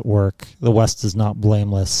dynamics at work. The West is not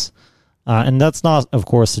blameless. And that's not, of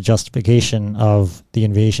course, a justification of the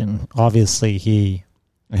invasion. Obviously, he,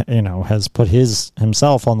 has put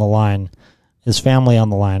himself on the line, his family on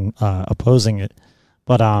the line, opposing it.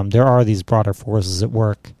 But there are these broader forces at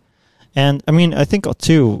work. And, I mean, I think,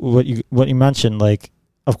 too, what you mentioned, like,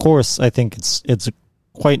 of course, I think it's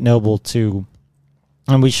quite noble to,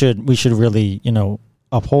 and we should really,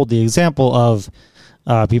 uphold the example of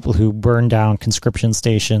people who burn down conscription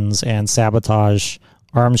stations and sabotage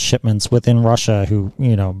arms shipments within Russia, who,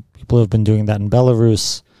 people who have been doing that in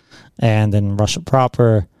Belarus and in Russia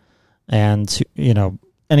proper, and,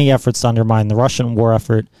 any efforts to undermine the Russian war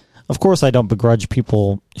effort. Of course, I don't begrudge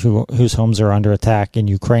people whose homes are under attack in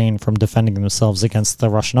Ukraine from defending themselves against the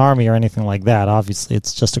Russian army or anything like that. Obviously,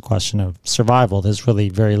 it's just a question of survival. There's really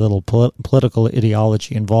very little political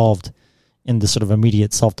ideology involved in the sort of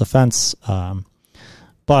immediate self-defense.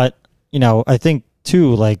 But, I think,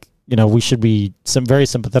 too, like, we should be very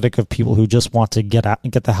sympathetic of people who just want to get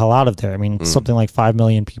the hell out of there. I mean, something like 5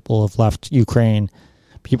 million people have left Ukraine,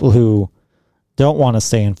 people who don't want to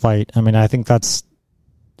stay and fight. I mean, I think that's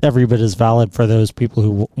every bit as valid for those people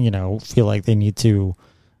who, feel like they need to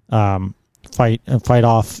fight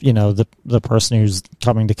off, the person who's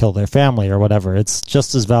coming to kill their family or whatever. It's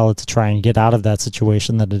just as valid to try and get out of that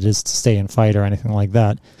situation that it is to stay and fight or anything like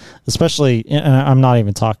that. Especially, and I'm not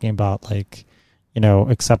even talking about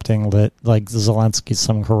accepting that Zelensky's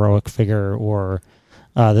some heroic figure or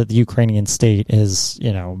that the Ukrainian state is,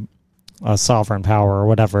 a sovereign power or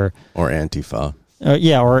whatever. Or Antifa.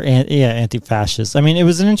 Anti-fascist. I mean, it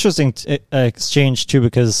was an interesting exchange too,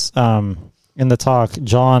 because in the talk,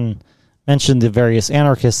 John mentioned the various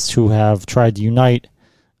anarchists who have tried to unite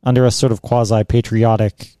under a sort of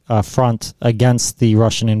quasi-patriotic front against the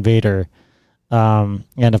Russian invader, and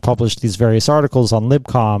have published these various articles on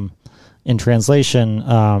Libcom. In translation,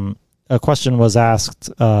 a question was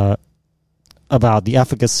asked about the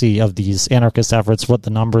efficacy of these anarchist efforts, what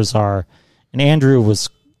the numbers are, and Andrew was,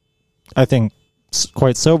 I think,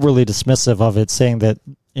 quite soberly dismissive of it, saying that,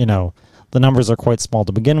 the numbers are quite small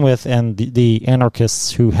to begin with, and the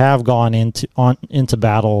anarchists who have gone into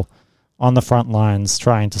battle on the front lines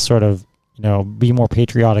trying to sort of, be more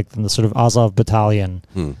patriotic than the sort of Azov battalion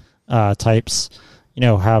types,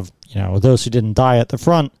 have, those who didn't die at the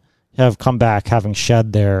front have come back having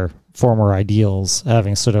shed their former ideals,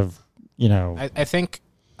 having sort of, I think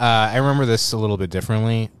I remember this a little bit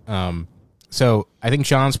differently. So I think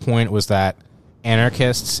John's point was that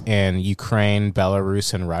anarchists in Ukraine,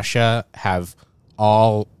 Belarus, and Russia have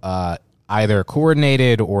all either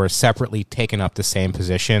coordinated or separately taken up the same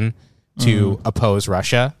position to oppose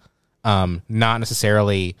Russia, not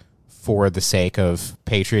necessarily for the sake of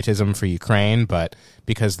patriotism for Ukraine, but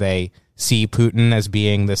because they see Putin as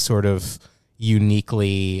being this sort of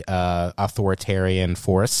uniquely authoritarian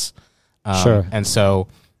force. Sure. And so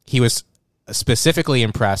he was specifically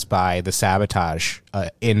impressed by the sabotage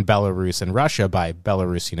in Belarus and Russia by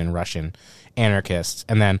Belarusian and Russian anarchists.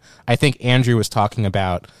 And then I think Andrew was talking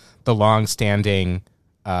about the long-standing,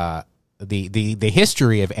 the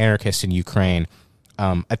history of anarchists in Ukraine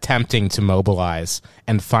attempting to mobilize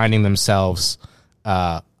and finding themselves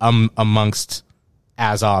amongst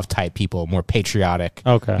Azov-type people, more patriotic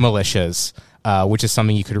militias, which is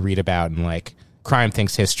something you could read about in like Crime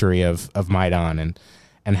Thinks History of Maidan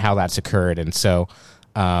and how that's occurred. And so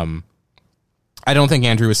I don't think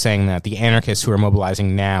Andrew was saying that the anarchists who are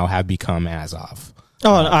mobilizing now have become Azov.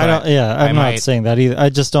 I'm not saying that either.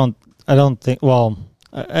 I don't think, well,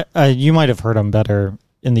 you might have heard him better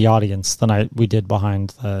in the audience than we did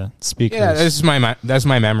behind the speakers. Yeah, that's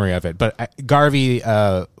my memory of it. But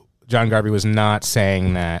John Garvey was not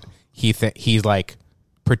saying that he's like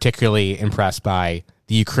particularly impressed by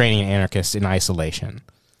the Ukrainian anarchists in isolation.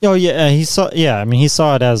 Oh yeah, he saw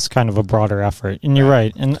it as kind of a broader effort, and you're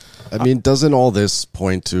right. And I mean, doesn't all this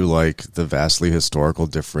point to like the vastly historical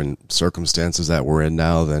different circumstances that we're in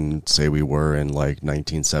now than say we were in like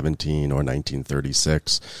 1917 or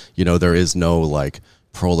 1936? There is no like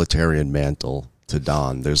proletarian mantle to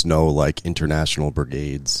don. There's no like international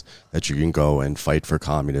brigades that you can go and fight for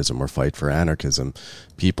communism or fight for anarchism.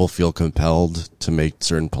 People feel compelled to make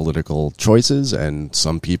certain political choices, and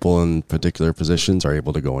some people in particular positions are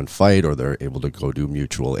able to go and fight, or they're able to go do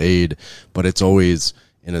mutual aid. But it's always,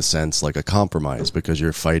 in a sense, like a compromise, because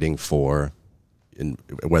you're fighting for,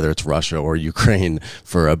 whether it's Russia or Ukraine,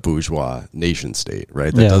 for a bourgeois nation state,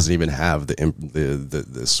 right? That doesn't even have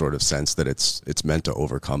the sort of sense that it's meant to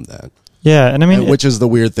overcome that. Yeah, and I mean, which is the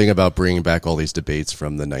weird thing about bringing back all these debates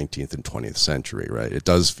from the 19th and 20th century, right? It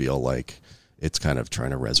does feel like it's kind of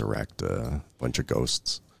trying to resurrect a bunch of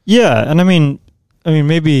ghosts. Yeah, and I mean,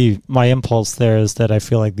 maybe my impulse there is that I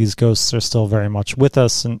feel like these ghosts are still very much with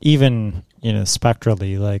us, and even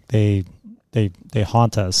spectrally, like they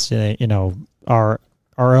haunt us. Our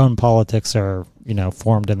own politics are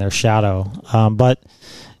formed in their shadow, but.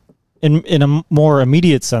 In a more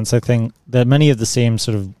immediate sense, I think that many of the same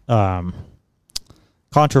sort of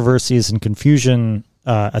controversies and confusion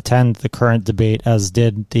attend the current debate as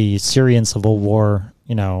did the Syrian civil war,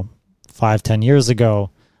 5-10 years ago.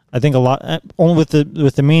 I think a lot, only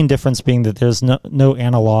with the main difference being that there's no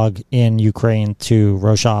analog in Ukraine to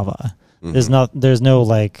Rojava. Mm-hmm. There's no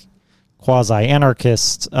like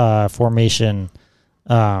quasi-anarchist formation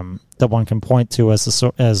that one can point to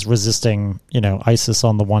as resisting, ISIS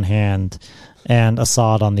on the one hand and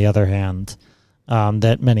Assad on the other hand.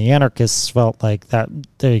 That many anarchists felt like that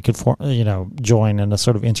they could, join in a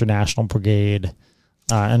sort of international brigade,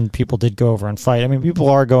 and people did go over and fight. I mean, people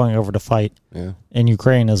are going over to fight in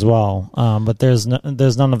Ukraine as well, but there's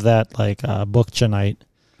none of that like Bukchanite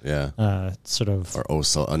sort of or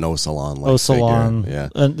an Osalon Osalon.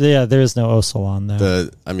 Yeah, there is no Osalon there.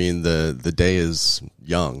 The day is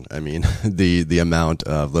young. I mean, the amount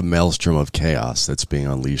of the maelstrom of chaos that's being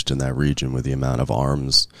unleashed in that region, with the amount of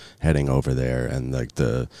arms heading over there, and like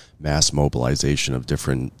the mass mobilization of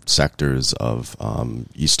different sectors of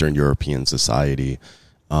Eastern European society,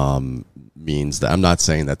 means that I'm not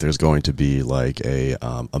saying that there's going to be like a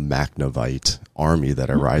Makhnovite army that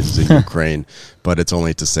arises in Ukraine, but it's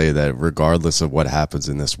only to say that regardless of what happens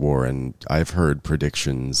in this war, and I've heard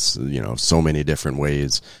predictions, so many different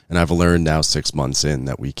ways, and I've learned now 6 months in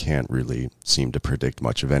that we can't really seem to predict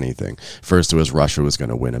much of anything. First it was Russia was going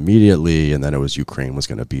to win immediately, and then it was Ukraine was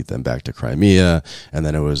going to beat them back to Crimea, and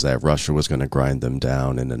then it was that Russia was going to grind them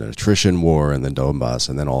down in an attrition war, and then Donbass,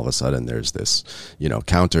 and then all of a sudden there's this,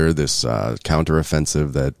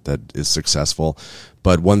 counter-offensive that is successful.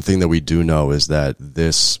 But one thing that we do know is that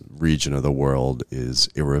this region of the world is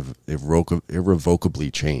irrevocably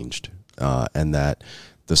changed, and that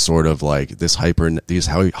the sort of like these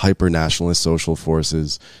hyper nationalist social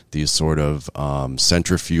forces, these sort of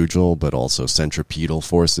centrifugal but also centripetal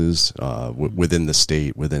forces within the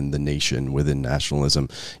state, within the nation, within nationalism,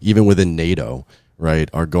 even within NATO, right,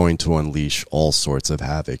 are going to unleash all sorts of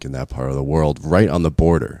havoc in that part of the world, right on the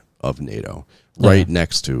border of NATO, right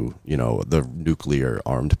next to, the nuclear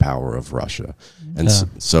armed power of Russia. And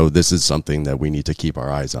so this is something that we need to keep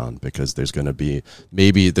our eyes on, because there's going to be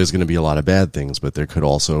a lot of bad things, but there could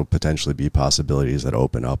also potentially be possibilities that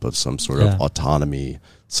open up of some sort of autonomy,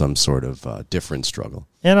 some sort of different struggle.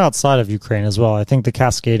 And outside of Ukraine as well, I think the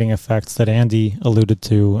cascading effects that Andy alluded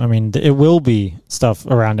to, I mean, it will be stuff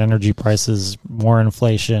around energy prices, more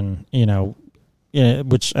inflation,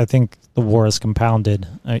 which I think the war has compounded,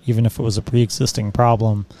 even if it was a pre-existing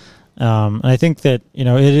problem. And I think that, it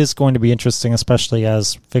is going to be interesting, especially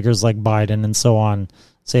as figures like Biden and so on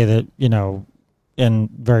say that, and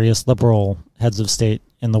various liberal heads of state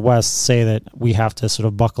in the West say that we have to sort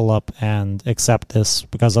of buckle up and accept this,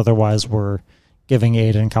 because otherwise we're giving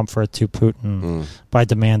aid and comfort to Putin by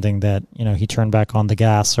demanding that, he turn back on the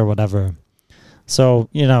gas or whatever. So,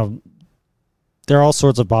 there are all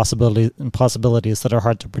sorts of possibilities that are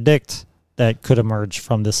hard to predict that could emerge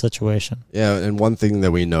from this situation. Yeah, and one thing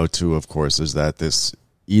that we know, too, of course, is that this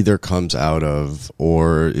either comes out of,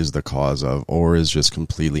 or is the cause of, or is just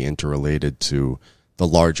completely interrelated to the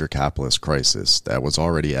larger capitalist crisis that was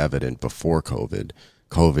already evident before COVID.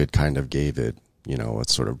 COVID kind of gave it, a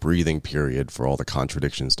sort of breathing period for all the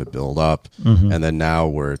contradictions to build up. And then now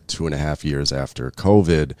we're 2.5 years after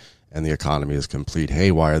COVID, and the economy is complete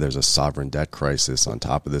haywire. There's a sovereign debt crisis on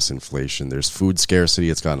top of this inflation. There's food scarcity.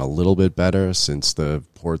 It's gotten a little bit better since the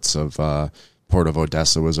port of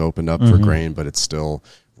Odessa was opened up for grain, but it's still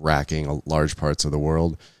racking large parts of the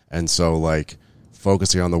world. And so, like,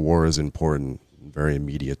 focusing on the war is important in very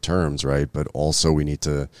immediate terms, right? But also we need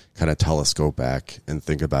to kind of telescope back and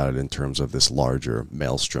think about it in terms of this larger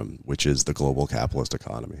maelstrom, which is the global capitalist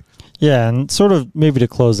economy. Yeah, and sort of maybe to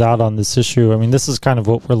close out on this issue, I mean, this is kind of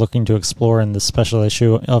what we're looking to explore in this special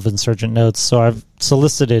issue of Insurgent Notes. So I've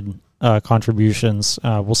solicited contributions.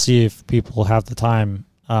 We'll see if people have the time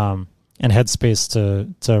and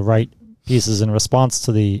headspace to write pieces in response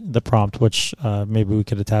to the prompt, which maybe we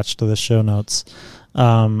could attach to the show notes.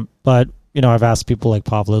 But, I've asked people like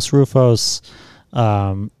Pavlos Rufos,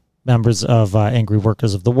 members of Angry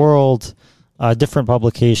Workers of the World, different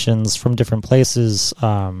publications from different places,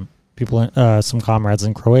 some comrades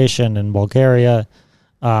in Croatia and in Bulgaria,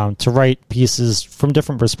 to write pieces from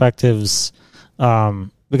different perspectives,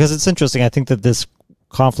 because it's interesting. I think that this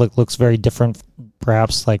conflict looks very different,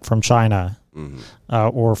 perhaps like from China,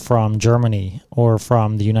 or from Germany, or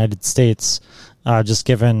from the United States, just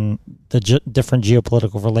given the different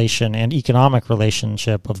geopolitical relation and economic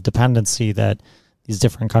relationship of dependency that these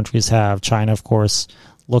different countries have. China, of course,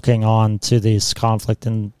 looking on to this conflict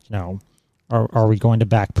and, are we going to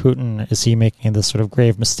back Putin? Is he making this sort of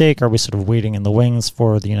grave mistake? Are we sort of waiting in the wings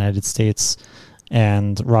for the United States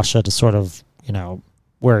and Russia to sort of,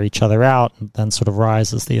 wear each other out and then sort of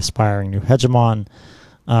rise as the aspiring new hegemon?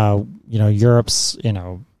 Europe's,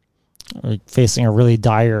 facing a really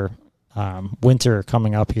dire winter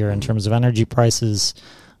coming up here in terms of energy prices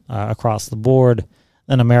across the board.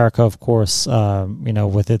 And America, of course,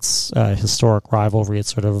 with its historic rivalry,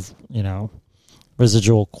 its sort of,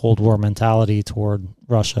 residual Cold War mentality toward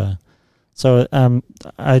Russia. So I'm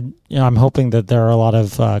hoping that there are a lot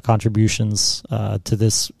of contributions to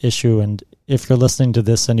this issue. And if you're listening to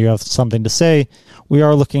this and you have something to say, we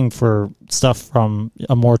are looking for stuff from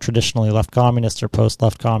a more traditionally left communist or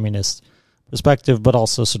post-left communist perspective, but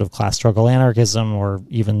also sort of class struggle anarchism or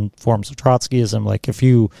even forms of Trotskyism. Like if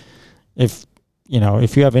you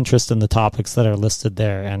have interest in the topics that are listed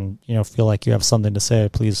there and, feel like you have something to say,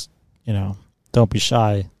 please, don't be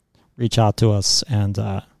shy. Reach out to us and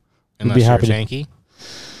we'd be happy tanky.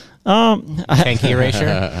 Tanky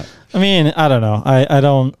erasure. I mean, I don't know. I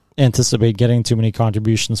don't anticipate getting too many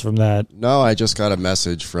contributions from that. No, I just got a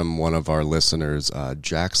message from one of our listeners.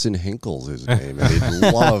 Jackson Hinkle's his name, and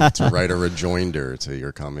he'd love to write a rejoinder to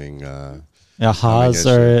your coming. Haas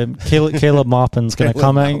or Caleb Maupin's going to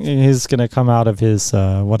come out. He's going to come out of his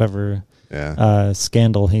whatever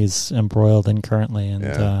scandal he's embroiled in currently,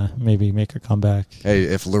 and maybe make a comeback. Hey,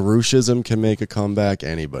 if LaRoucheism can make a comeback,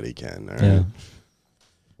 anybody can. All right? Yeah.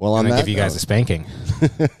 Well, I'm going to give you guys a spanking.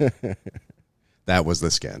 That was the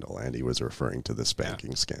scandal. Andy was referring to the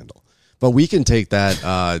spanking scandal. But we can take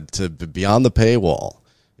that to beyond the paywall.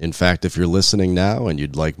 In fact, if you're listening now and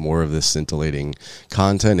you'd like more of this scintillating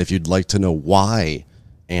content, if you'd like to know why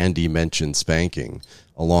Andy mentioned spanking,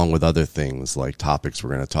 along with other things like topics we're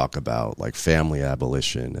going to talk about, like family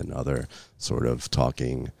abolition and other sort of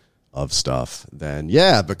talking of stuff, then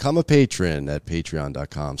become a patron at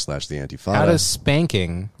patreon.com/theantifada. How does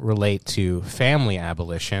spanking relate to family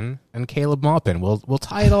abolition and Caleb Maupin? We'll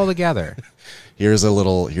tie it all together. Here's a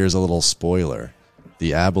little spoiler.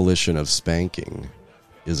 The abolition of spanking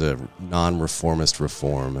is a non-reformist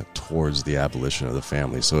reform towards the abolition of the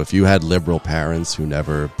family. So if you had liberal parents who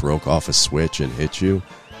never broke off a switch and hit you,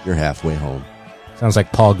 you're halfway home. Sounds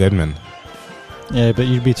like Paul Goodman. Yeah, but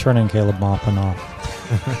you'd be turning Caleb Maupin off.